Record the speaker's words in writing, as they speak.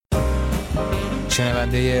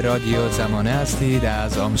شنونده رادیو زمانه هستید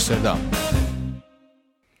از آمستردام.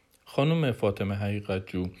 خانم فاطمه حقیقت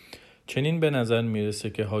جو، چنین به نظر میرسه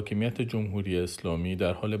که حاکمیت جمهوری اسلامی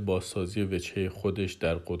در حال بازسازی وجهه خودش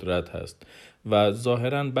در قدرت هست و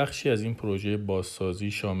ظاهراً بخشی از این پروژه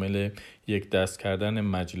بازسازی شامل یک دست کردن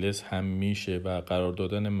مجلس هم میشه و قرار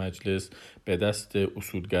دادن مجلس به دست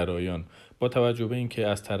اصولگرایان، با توجه به اینکه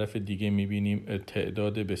از طرف دیگه میبینیم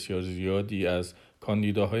تعداد بسیار زیادی از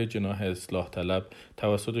کاندیداهای جناح اصلاح طلب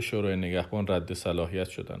توسط شورای نگهبان رد صلاحیت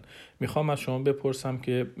شدن. میخوام از شما بپرسم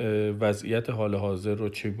که وضعیت حال حاضر رو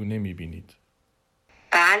چگونه میبینید؟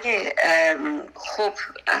 بله، خب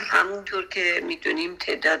همونطور که میدونیم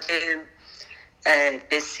تعداد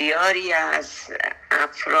بسیاری از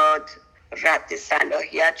افراد رد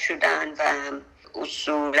صلاحیت شدن و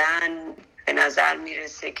اصولاً به نظر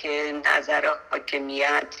میرسه که نظر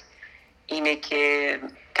حاکمیت اینه که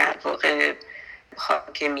در واقع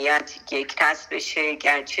حاکمیت یک دست بشه،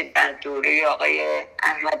 گرچه در دوره آقای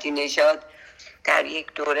احمدی نژاد در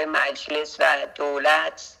یک دوره مجلس و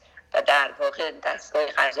دولت و در واقع دستگاه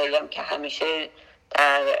قضایی هم که همیشه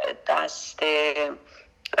در دست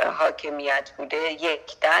حاکمیت بوده یک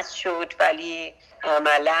دست شد، ولی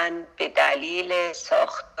عملاً به دلیل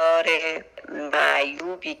ساختار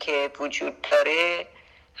معیوبی که وجود داره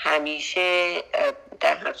همیشه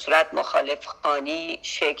در هر صورت مخالف خانی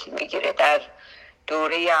شکل میگیره. در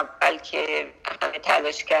دوره اول که همه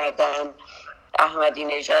تلاش کردن احمدی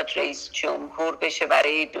نژاد رئیس جمهور بشه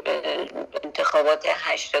برای انتخابات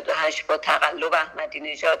 88 با تقلب احمدی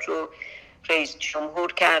نژاد رو رئیس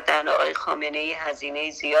جمهور کردن، آقای خامنه‌ای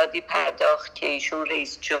هزینه زیادی پرداخت که ایشون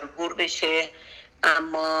رئیس جمهور بشه،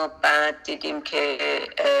 اما بعد دیدیم که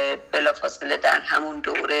بلافاصله در همون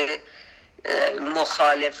دوره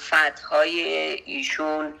مخالفت‌های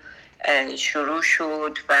ایشون شروع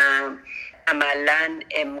شد و عملاً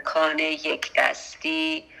امکان یک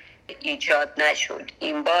دستی ایجاد نشد.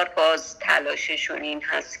 این بار باز تلاششون این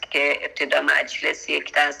هست که ابتدا مجلس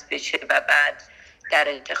یک دست بشه و بعد در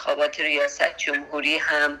انتخابات ریاست جمهوری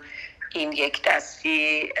هم این یک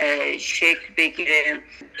دستی شکل بگیره،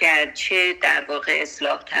 گرچه در واقع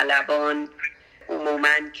اصلاح طلبان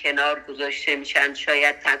عموماً کنار گذاشته میشن،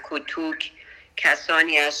 شاید تک و توک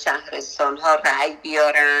کسانی از شهرستان ها رأی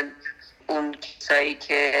بیارن، اون کسایی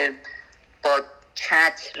که با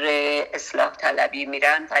چتر اصلاح طلبی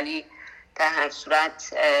میرن، ولی در هر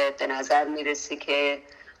صورت به نظر میرسه که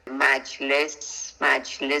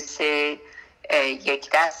مجلس یک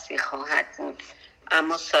دستی خواهد بود.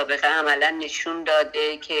 اما سابقه عملا نشون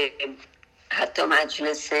داده که حتی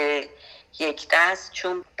مجلس یک دست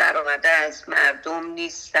چون برآمده از مردم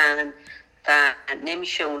نیستن و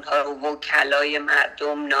نمیشه اونها رو وکلای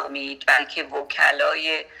مردم نامید، بلکه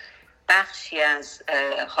وکلای بخشی از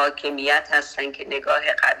حاکمیت هستن که نگاه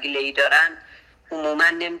قبیله‌ای دارن، عموما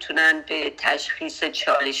نمیتونن به تشخیص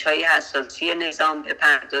چالش‌های اساسی نظام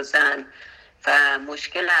بپردازن و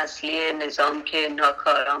مشکل اصلی نظام که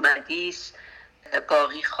ناکارآمدی است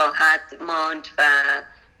باقی خواهد ماند و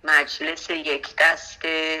مجلس یک دست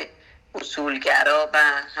اصولگرا و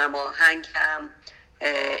هماهنگ هم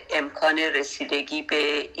امکان رسیدگی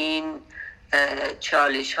به این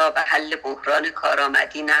چالش‌ها و حل بحران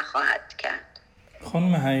کارآمدی نخواهد کرد.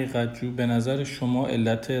 خانم حقیقت جو، به نظر شما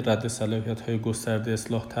علت رد صلاحیت‌های گسترده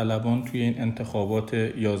اصلاح طلبان توی این انتخابات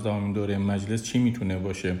 11مین دوره مجلس چی میتونه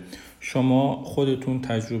باشه؟ شما خودتون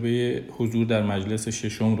تجربه حضور در مجلس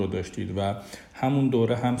ششم رو داشتید و همون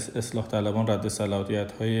دوره هم اصلاح طلبان رد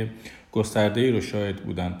صلاحیت‌های گسترده‌ای رو شاهد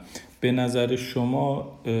بودن. به نظر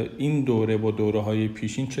شما این دوره با دوره‌های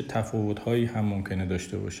پیشین چه تفاوت‌هایی هم ممکنه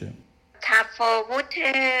داشته باشه؟ تفاوت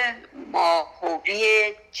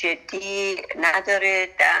ماهوی جدی نداره.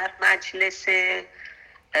 در مجلس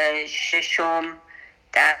ششم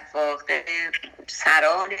در واقع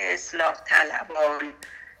سران اصلاح طلبان،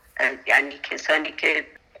 یعنی کسانی که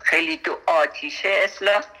خیلی دو آتیشه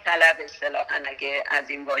اصلاح طلب اصطلاحاً اگه از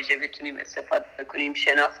این واژه بتونیم استفاده بکنیم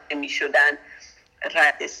شناخته می شدن،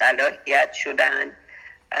 رد صلاحیت شدن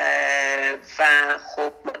و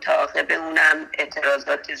خب متعاقب اونم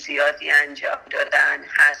اعتراضات زیادی انجام دادن،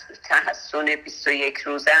 تحسن 21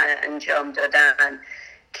 روزه انجام دادن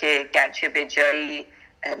که گرچه به جایی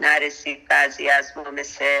نرسید. بعضی از ما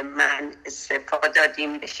مثل من استعفا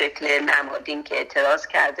دادیم به شکل نمادین که اعتراض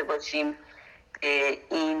کرده باشیم به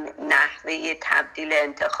این نحوه تبدیل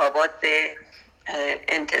انتخابات به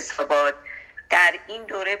انتصابات. در این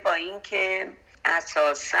دوره با این که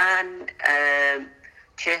اساساً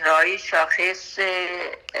چهره‌های شاخص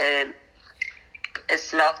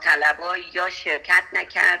اصلاح طلب‌ها یا شرکت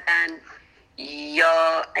نکردن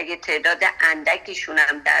یا اگه تعداد اندکشون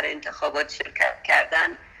هم در انتخابات شرکت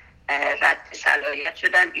کردن، رد صلاحیت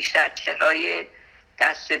شدن، بیشتر چهرهای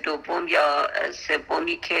دست دوم یا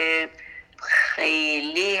سومی که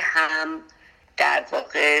خیلی هم در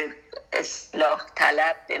واقع اصلاح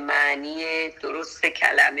طلب به معنی درست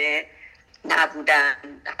کلمه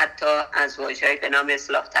نبودن. حتی از واژه‌ای به نام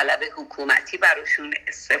اصلاح طلب حکومتی براشون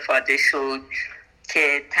استفاده شد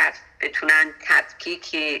که بتونن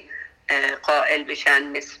تفکیکی قائل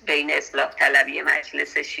بشن بین اصلاح طلبی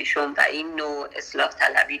مجلس ششم و این نوع اصلاح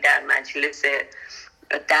طلبی در مجلس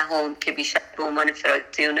دهم که بیشتر به عنوان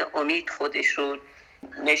فراکسیون امید خودش رو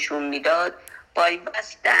نشون میداد. با این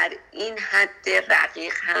بس در این حد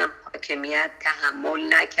رقیق هم حاکمیت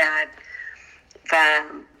تحمل نکرد و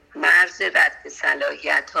مرز رد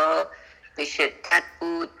صلاحیت ها به شدت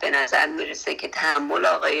بود. به نظر میرسه که تحمل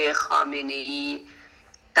آقای خامنه‌ای،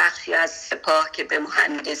 بخشی از سپاه که به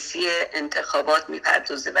مهندسی انتخابات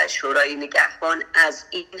میپردازه و شورای نگهبان، از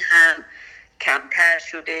این هم کمتر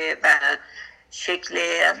شده و شکل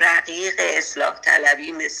رقیق اصلاح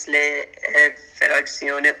طلبی مثل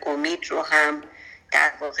فراکسیون امید رو هم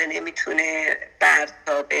در واقع نمیتونه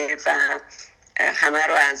برتابه و همه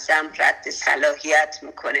رو از هم رد صلاحیت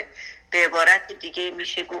میکنه. به عبارت دیگه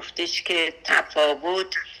میشه گفتش که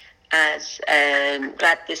تفاوت از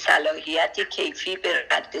رد صلاحیت کیفی به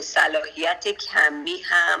رد صلاحیت کمی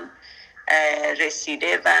هم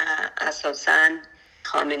رسیده و اساساً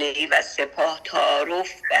خامنه‌ای و سپاه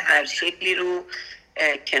تعارف به هر شکلی رو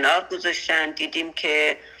کنار گذاشتن. دیدیم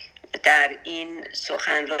که در این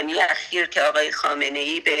سخنرانی اخیر که آقای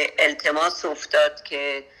خامنه‌ای به التماس افتاد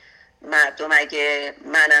که مردم اگه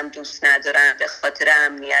منم دوست ندارن به خاطر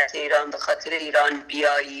امنیت ایران، به خاطر ایران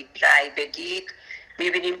بیایید رأی بدید،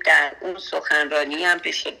 میبینیم در اون سخنرانی هم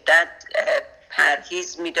به شدت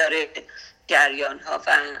پرهیز میداره جریان‌ها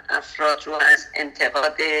و افراد رو از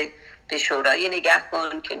انتقاد به شورای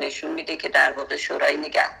نگهبان که نشون میده که در واقع شورای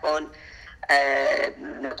نگهبان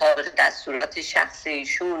مطابق دستورات شخصی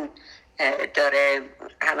ایشون داره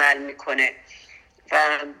عمل میکنه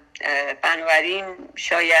و بنابراین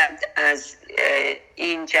شاید از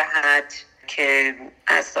این جهت که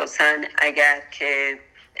اساساً اگر که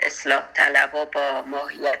اصلاح طلبها با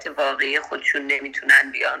ماهیت واقعی خودشون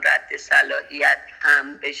نمیتونن بیان رد صلاحیت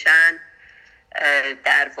هم بشن،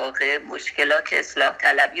 در واقع مشکلات اصلاح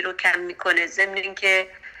طلبی رو کم میکنه. ضمن اینکه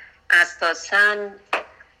اساساً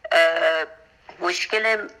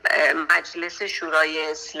مشکل مجلس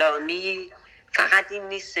شورای اسلامی فقط این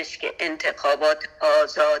نیستش که انتخابات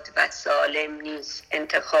آزاد و سالم نیست.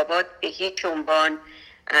 انتخابات به هیچ عنوان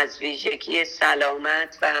از ویژگی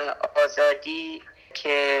سلامت و آزادی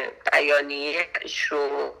که بیانیه‌اش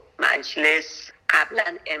رو مجلس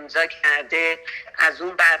قبلا امضا کرده از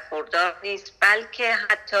اون برخوردار نیست، بلکه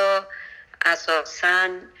حتی اساساً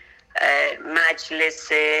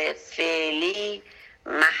مجلس فعلی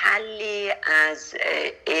محلی از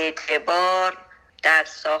اعتبار در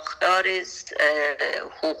ساختار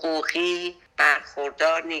حقوقی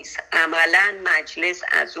برخوردار نیست. عملاً مجلس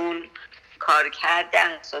از اون کارکرد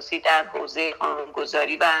اساسی در حوزه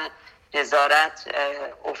قانونگذاری و نظارت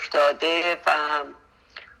افتاده و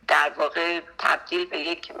در واقع تبدیل به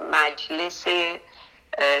یک مجلس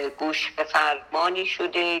گوش به فرمانی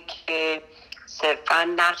شده که صرفاً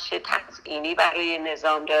نقش تزیینی برای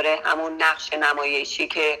نظام داره، همون نقش نمایشی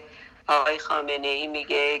که آقای خامنه‌ای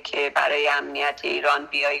میگه که برای امنیت ایران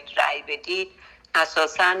بیایید رأی بدید.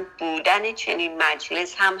 اساساً بودن چنین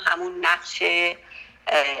مجلس هم همون نقش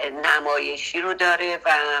نمایشی رو داره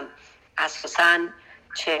و اساساً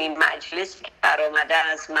چنین مجلسی که برآمده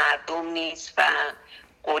از مردم نیست و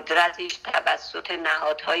قدرتش توسط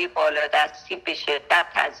نهادهای بالا دستی به شدت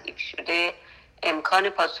تضعیف شده، امکان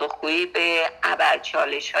پاسخگویی به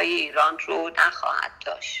ابرچالش‌های ایران رو نخواهد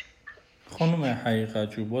داشت. خانم حقیقت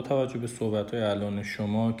جو، با توجه به صحبت‌های الان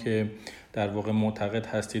شما که در واقع معتقد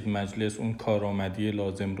هستید مجلس اون کارآمدی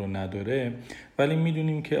لازم رو نداره، ولی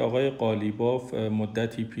میدونیم که آقای قالیباف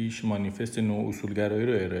مدتی پیش مانیفست نو اصولگرایی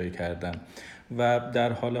رو ارائه کردن و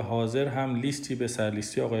در حال حاضر هم لیستی به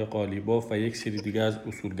سرلیستی آقای قالیباف و یک سری دیگه از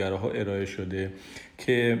اصولگراها ارائه شده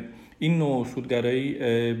که این نوع اصولگرایی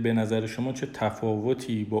به نظر شما چه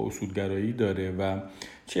تفاوتی با اصولگرایی داره و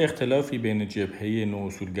چه اختلافی بین جبهه نوع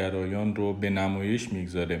اصولگرایان رو به نمایش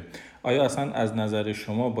میگذاره؟ آیا اصلا از نظر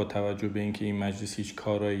شما با توجه به اینکه این مجلس هیچ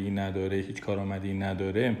کارایی نداره، هیچ کارآمدی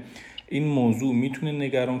نداره، این موضوع میتونه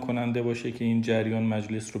نگران کننده باشه که این جریان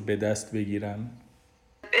مجلس رو به دست بگیرن؟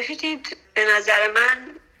 ببینید، به نظر من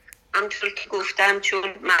همونطور که گفتم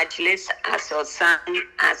چون مجلس اساساً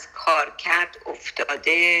از کارکرد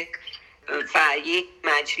افتاده و یک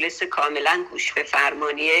مجلس کاملا گوش به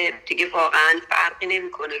فرمانیه، دیگه واقعا فرقی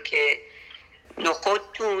نمیکنه که نخود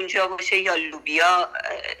تو اونجا باشه یا لوبیا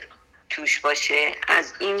توش باشه.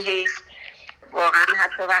 از این حیث واقعا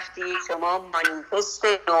حتی وقتی شما مانیفست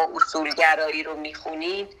نو اصولگرایی رو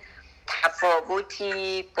میخونید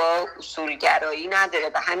تفاوتی با اصولگرایی نداره.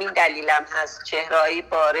 به همین دلیل هم هست چهره‌های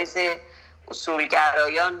بارز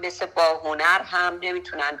اصولگرایان مثل باهنر هم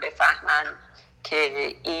نمیتونن بفهمن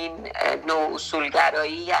که این نوع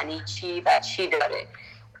اصولگرایی یعنی چی و چی داره.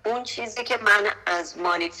 اون چیزی که من از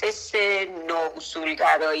مانیفست نوع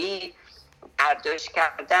اصولگرایی برداشت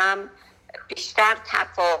کردم بیشتر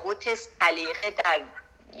تفاوت سلیقه در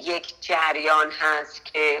یک جریان هست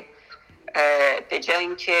که به جای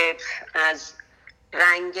اینکه از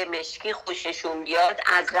رنگ مشکی خوششون بیاد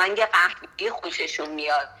از رنگ قهوه‌ای خوششون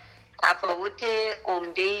میاد. تفاوت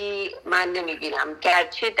عمده‌ای من نمیبینم،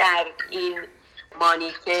 گرچه در این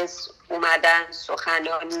مانیفست اومدن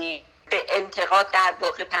سخنانی به انتقاد در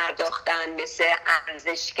واقع پرداختن مثل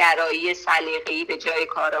ارزشگرایی سلیقه‌ای به جای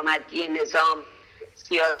کارآمدی نظام،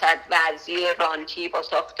 سیاست ورزی رانتی با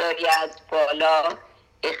ساختاری از بالا،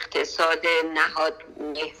 اقتصاد نهاد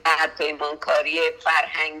محور، پیمانکاری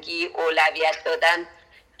فرهنگی، اولویت دادن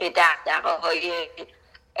به دغدغه‌های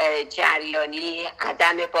جریانی،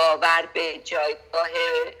 عدم باور به جایگاه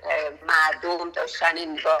مردم، داشتن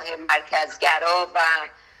نگاه مرکزگرا و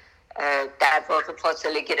در واقع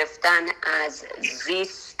فاصله گرفتن از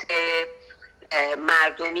زیست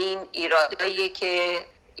مردمین ایرادایی که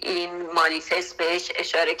این مانیفست بهش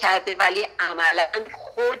اشاره کرده، ولی عملا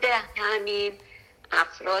خود همین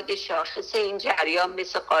افراد شاخص این جریان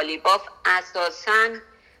مثل قالیباف اساساً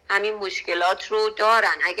همین مشکلات رو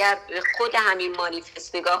دارن. اگر به خود همین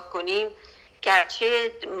مانیفست نگاه کنیم،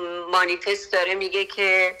 گرچه مانیفست داره میگه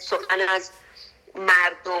که سخن از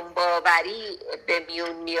مردم باوری به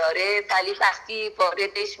میون میاره، ولی وقتی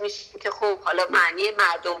واردش میشیم که خب حالا معنی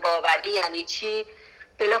مردم باوری یعنی چی،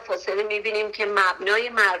 بلافاصله میبینیم که مبنای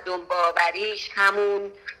مردم باوریش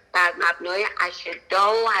همون بر مبنای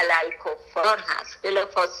اشداء و علل کفار هست.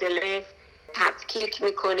 بلافاصله تفکیک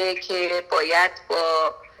میکنه که باید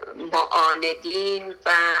با معاندین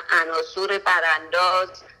و عناصر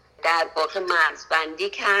برانداز در واقع مرزبندی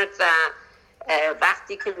کرد و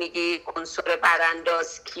وقتی که میگی عنصر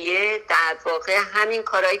برانداز کیه، در واقع همین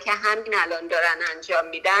کارهایی که همین الان دارن انجام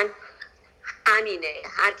میدن همینه.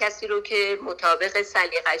 هر کسی رو که مطابق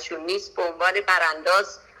سلیقه‌شون نیست به عنوان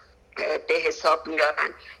برانداز به حساب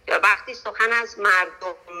میارن. یا وقتی سخن از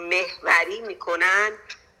مردم محوری میکنن،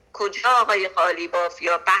 کجا آقای قالیباف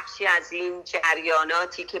یا بخشی از این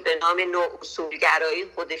جریاناتی که به نام نوع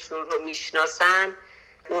اصولگرایی خودشون رو میشناسن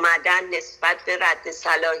اومدن نسبت به رد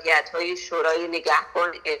صلاحیت‌های شورای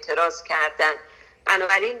نگهبان اعتراض کردن.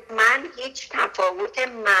 بنابراین من هیچ تفاوت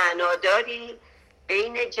معناداری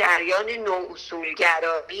بین جریان نوع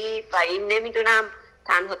اصولگرایی و این نمیدونم،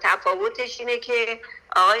 تنها تفاوتش اینه که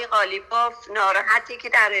آقای قالیباف ناراحتی که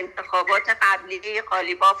در انتخابات قبلی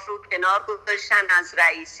قالیباف رو کنار گذاشتن، از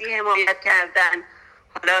رئیسی حمایت کردن،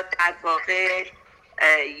 حالا در واقع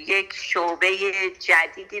یک شعبه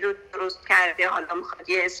جدیدی رو درست کرده، حالا میخواد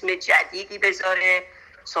یه اسم جدیدی بذاره،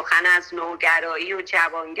 سخن از نوگرایی و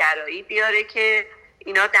جوانگرایی بیاره که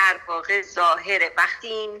اینا در واقع ظاهره. وقتی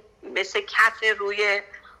این مثل کف روی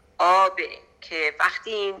آبه که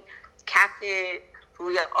وقتی این کف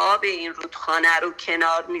روی آب این رودخانه رو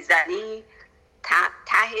کنار میزنی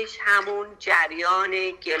تهش همون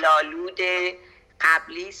جریان گلالود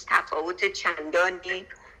قبلیست، تفاوت چندانی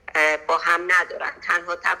با هم ندارن.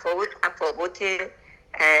 تنها تفاوت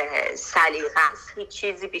سلیقه است، هیچ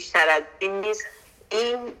چیزی بیشتر از این نیست.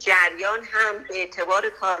 این جریان هم به اعتبار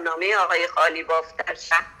کارنامه آقای قالیباف در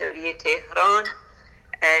شهرداری تهران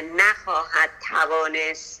نخواهد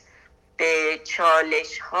توانست به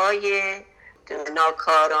چالش‌های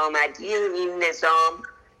ناکارآمدی این نظام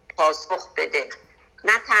پاسخ بده.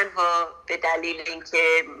 نه تنها به دلیل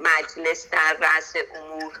اینکه مجلس در رأس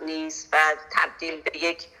امور نیست و تبدیل به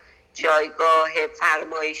یک جایگاه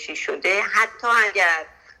فرمایشی شده، حتی اگر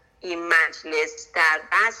این مجلس در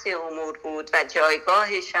رأس امور بود و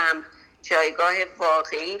جایگاهش هم جایگاه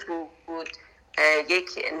واقعی بود،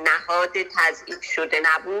 یک نهاد تضعیف شده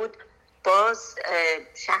نبود، باز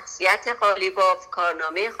شخصیت قالیباف،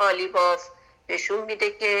 کارنامه قالیباف نشون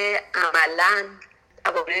میده که عملاً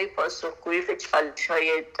توانایی پاسخگویی به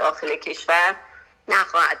چالش‌های داخل کشور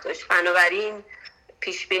نخواهد داشت. بنابراین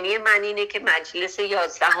پیشبینی من اینه که مجلس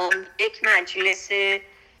 11 یک مجلس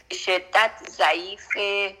شدت ضعیف،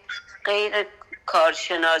 غیر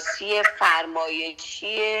کارشناسی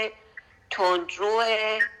فرمایشی، تندرو،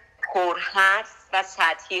 پرحرف و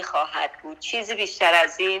سطحی خواهد بود. چیزی بیشتر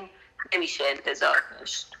از این نمیشه انتظار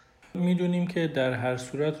داشت. میدونیم که در هر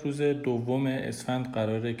صورت روز 2 اسفند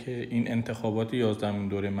قراره که این انتخابات 11مین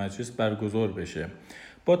دوره مجلس برگزار بشه.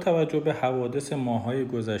 با توجه به حوادث ماه‌های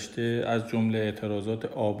گذشته از جمله اعتراضات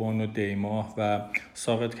آبان و دی‌ماه و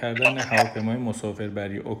ساقط کردن هواپیمای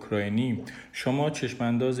مسافربری اوکراینی، شما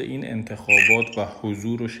چشمانداز این انتخابات و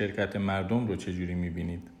حضور و شرکت مردم رو چجوری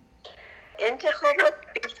می‌بینید؟ انتخابات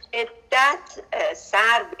به شدت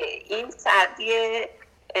سرده. این سردی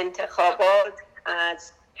انتخابات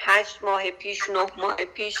از 8 ماه پیش 9 ماه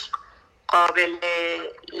پیش قابل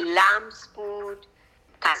لمس بود.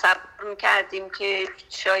 تصور می‌کردیم که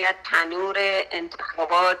شاید تنور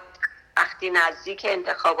انتخابات وقتی نزدیک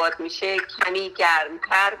انتخابات میشه کمی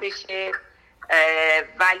گرمتر بشه،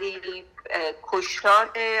 ولی کشتار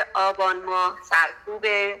آبان ماه، سرکوب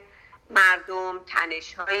مردم،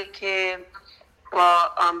 تنش‌هایی که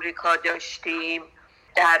با آمریکا داشتیم،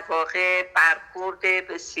 در واقع برخورد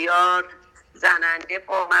بسیار زننده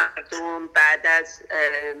با مردم بعد از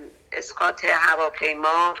اسقاط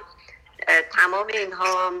هواپیما، تمام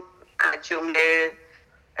اینها از جمله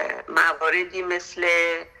مواردی مثل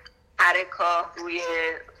حرکات روی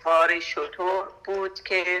غار شتر بود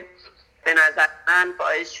که به نظر من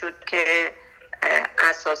باعث شد که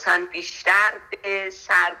اساساً بیشتر به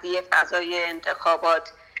سردی فضای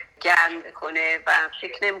انتخابات گرم بکنه و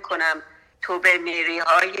فکر نمی کنم تو به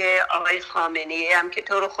میری‌های آقای خامنه‌ای هم که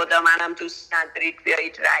تو رو خدا منم دوست ندارید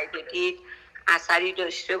بیایید رأی بدید اثری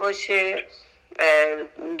داشته باشه.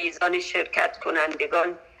 میزان شرکت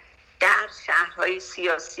کنندگان در شهرهای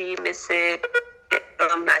سیاسی مثل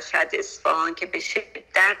مشهد، اصفهان که به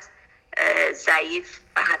شدت ضعیف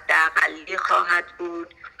و حداقلی خواهد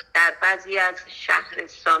بود، در بعضی از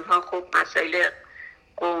شهرستان‌ها خب مسائل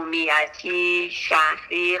قومیتی،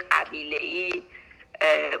 شهری، قبیله‌ای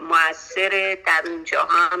مؤثر، در اونجا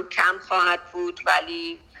هم کم خواهد بود،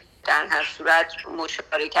 ولی در هر صورت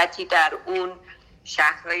مشارکتی در اون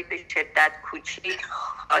شهرهای به شدت کوچیک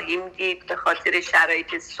خواهیم دید به خاطر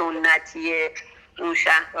شرایط سنتی اون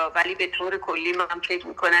شهرها. ولی به طور کلی من فکر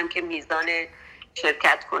میکنم که میزان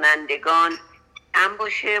شرکت کنندگان هم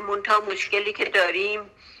باشه. منتها مشکلی که داریم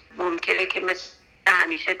ممکنه که مثل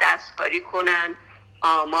همیشه دستکاری کنن،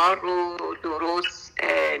 آمار رو درست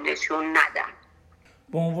نشون ندن.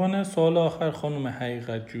 به عنوان سوال آخر خانم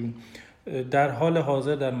حقیقت جو، در حال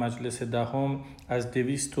حاضر در مجلس دهم از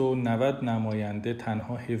 290 نماینده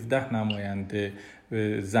تنها 17 نماینده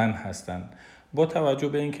زن هستند. با توجه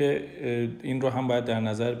به اینکه این رو هم باید در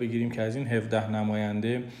نظر بگیریم که از این 17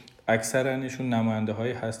 نماینده اکثرانشون نماینده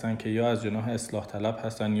هایی هستن که یا از جناح اصلاح طلب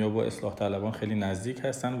هستن یا با اصلاح طلبان خیلی نزدیک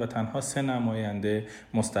هستن و تنها 3 نماینده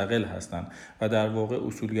مستقل هستن و در واقع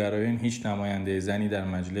اصولگرایان هیچ نماینده زنی در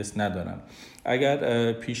مجلس ندارن.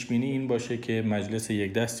 اگر پیش بینی این باشه که مجلس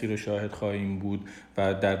یک دستی رو شاهد خواهیم بود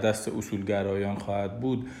و در دست اصولگرایان خواهد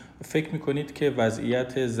بود، فکر میکنید که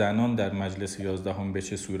وضعیت زنان در مجلس 11 به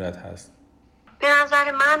چه صورت هست؟ به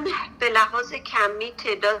نظر من به لحاظ کمی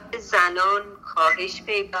تعداد زنان کاهش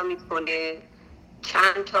پیدا میکنه.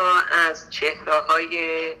 چند تا از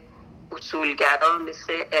چهره‌های اصولگرا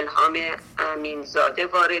مثل الهام امینزاده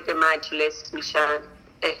وارد مجلس میشن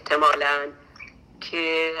احتمالاً،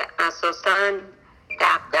 که اساساً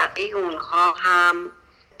دغدغه اونها هم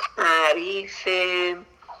تعریف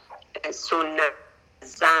سنت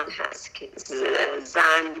زن هست که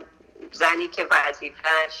زنی که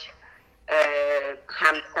وظیفه‌اش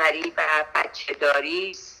همسری و بچه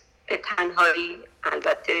داری به تنهایی.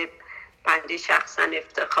 البته بنده شخصا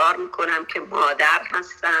افتخار میکنم که مادر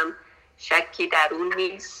هستم، شکی در اون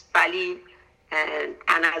نیست، ولی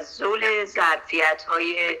تنزل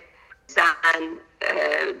ظرفیت‌های زن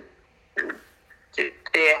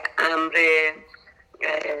به امر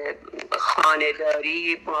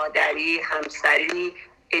خانه‌داری، مادری، همسری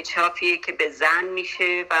اچافیه که به زن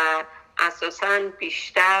میشه و اساساً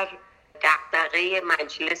بیشتر دغدغه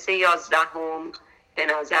مجلس 11 به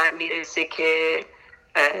نظر میرسه که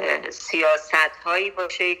سیاست هایی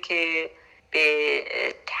باشه که به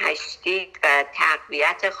تشدید و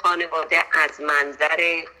تقویت خانواده از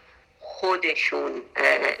منظر خودشون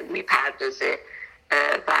میپردازه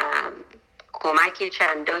و کمک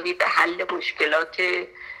چندانی به حل مشکلات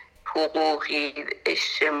حقوقی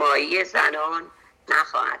اجتماعی زنان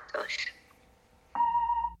نخواهد داشت.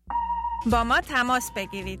 با ما تماس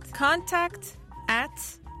بگیرید.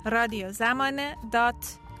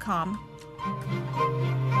 contact@radiozamane.com